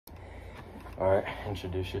Alright,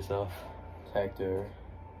 introduce yourself. Hector.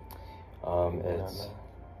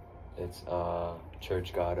 It's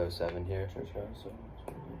Church God 07 here. Church God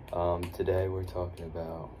 07. Today we're talking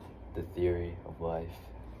about the theory of life.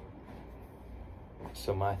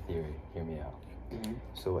 So my theory, hear me out. Mm-hmm.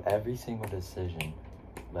 So every single decision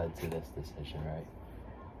led to this decision, right?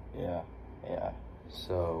 Yeah.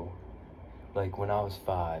 So, like when I was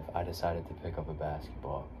 5, I decided to pick up a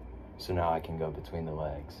basketball. So now I can go between the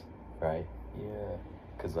legs, right? Yeah.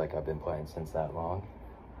 Because like I've been playing since that long.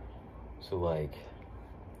 So like,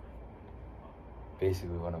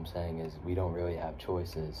 basically what I'm saying is we don't really have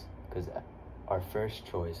choices, because our first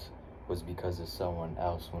choice was because of someone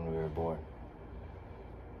else when we were born.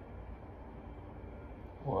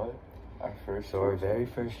 What? Our first So our very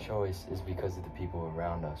first choice is because of the people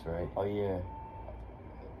around us, right? Oh yeah.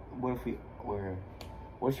 What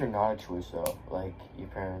if you're not a choice though? Like your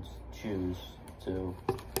parents choose to,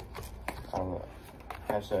 I don't know,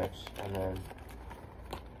 have sex, and then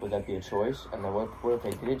would that be a choice? And then what if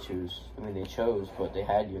they didn't choose? I mean, they chose, but they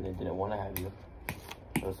had you and they didn't want to have you.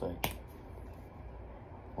 So it's like,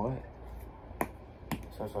 What?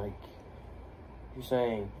 so it's like, you're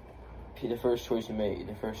saying the first choice you make,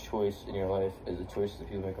 the first choice in your life is the choices that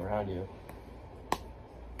people make around you.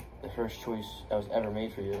 The first choice that was ever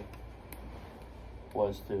made for you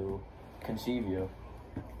was to conceive you.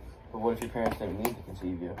 But what if your parents didn't mean to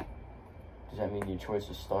conceive you? Does that mean your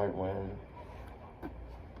choices start when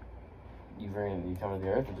you come to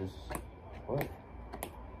the earth, or just what?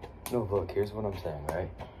 No, look, here's what I'm saying, right?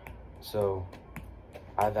 So,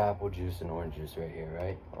 I have apple juice and orange juice right here,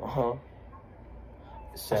 right? Uh-huh.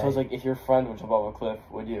 Sounds like if your friend would jump off a cliff,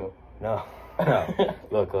 would you? No.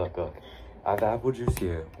 Look. I have apple juice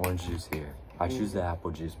here, orange juice here. I choose the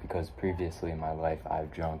apple juice because previously in my life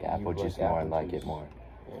I've drunk apple juice more and like it more.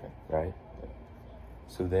 Yeah. Right? Yeah.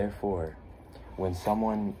 So therefore, when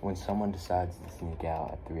someone decides to sneak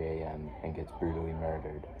out at 3 a.m. and gets brutally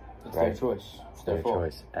murdered, It's right? their choice. It's their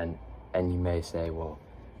choice. And you may say, well,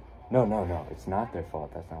 no, it's not their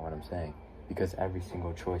fault. That's not what I'm saying. Because every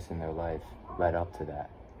single choice in their life led up to that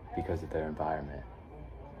because of their environment.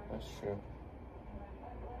 That's true.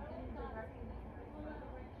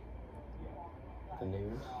 The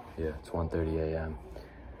news? Yeah, it's 1:30 a.m.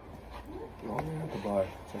 No, we're at the bar.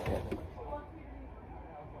 It's okay.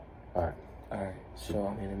 Alright, so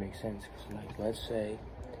I mean, it makes sense, because like, let's say,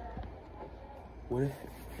 what if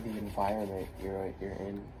the environment you're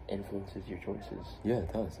in influences your choices? Yeah,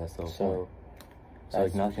 it does. That's the whole point. So like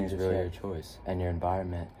that's nothing's what you really just your choice. And your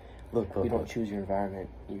environment, look. You don't choose your environment,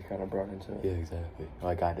 you're kind of brought into it. Yeah, exactly.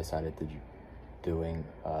 Like I decided to doing,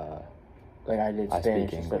 like I did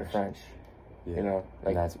Spanish instead of French. Yeah. You know, like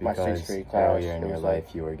and that's my because 6th grade class, earlier in your like,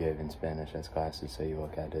 life you were given Spanish as classes, so you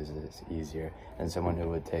look at it as it's easier. And someone who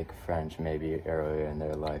would take French maybe earlier in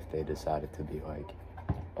their life, they decided to be like,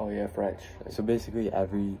 oh yeah, French. Like, so basically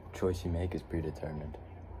every choice you make is predetermined.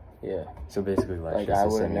 Yeah. So basically life's like, just I a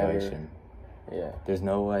would simulation. Yeah. There's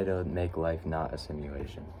no way to make life not a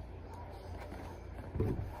simulation.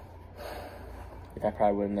 Like, I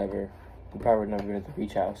probably would never been at the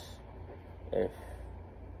beach house if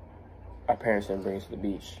our parents didn't bring us to the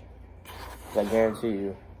beach. 'Cause I guarantee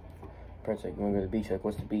you, parents like, when we go to the beach, like,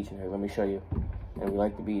 what's the beach? And they're like, let me show you. And we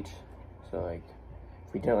like the beach. So like,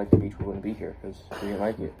 if we didn't like the beach, we wouldn't be here because we didn't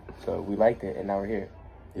like it. So we liked it, and now we're here.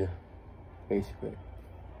 Yeah. Basically.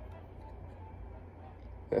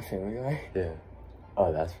 That Family Guy? Yeah.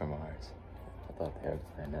 Oh, that's from ours. I thought they were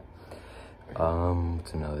playing it.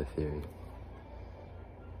 What's another theory?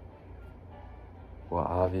 Well,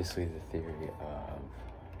 obviously the theory of...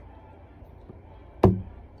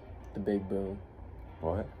 The Big Boom.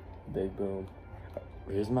 What? Big Boom.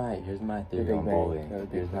 Here's my theory Big on Bang. bullying. No, the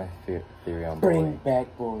Big Here's my theory on Bring bullying.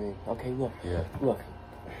 back bullying. Okay, look. Yeah. Look.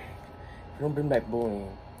 If you don't bring back bullying.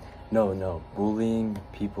 No. Bullying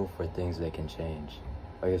people for things they can change.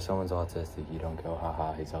 Like if someone's autistic, you don't go,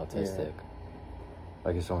 haha, he's autistic. Yeah.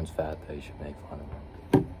 Like if someone's fat, though, you should make fun of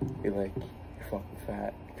him. You're like, you're fucking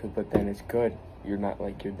fat. But then it's good. You're not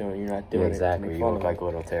like you're not doing Yeah, it to exactly. make You fun look of like them. a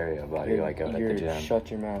little terrier buddy, like out at the gym. Shut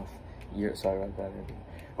your mouth. You're sorry about that.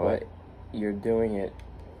 What? But you're doing it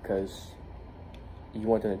because you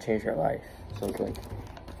want them to change their life. So it's like,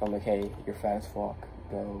 if I'm like, hey, you're fat as fuck,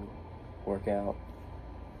 go work out.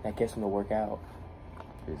 That gets them to work out.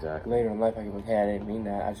 Exactly. Later in life, I can be like, hey, I didn't mean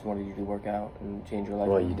that. I just wanted you to work out and change your life.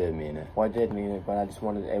 Well, you did mean it. Well, I did mean it, but I just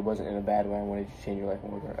wanted, it wasn't in a bad way. I wanted you to change your life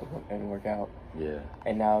and work out. Yeah.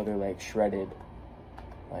 And now they're like shredded.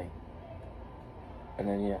 Like, and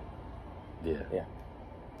then, yeah.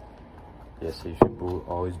 Yeah, so you should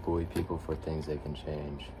always bully people for things they can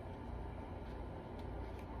change.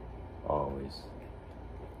 Always. choice.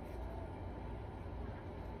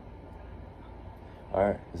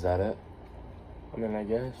 Alright, is that it? I mean, I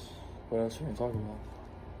guess. What else are we gonna talk about?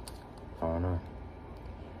 I don't know.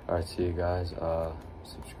 Alright, see you guys.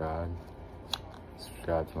 Subscribe.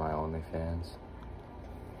 Subscribe to my OnlyFans.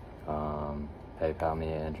 PayPal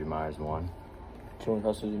me at Andrew Myers 1. Join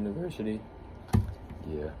Hustle University.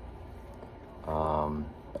 Yeah.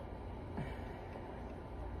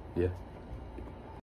 Yeah.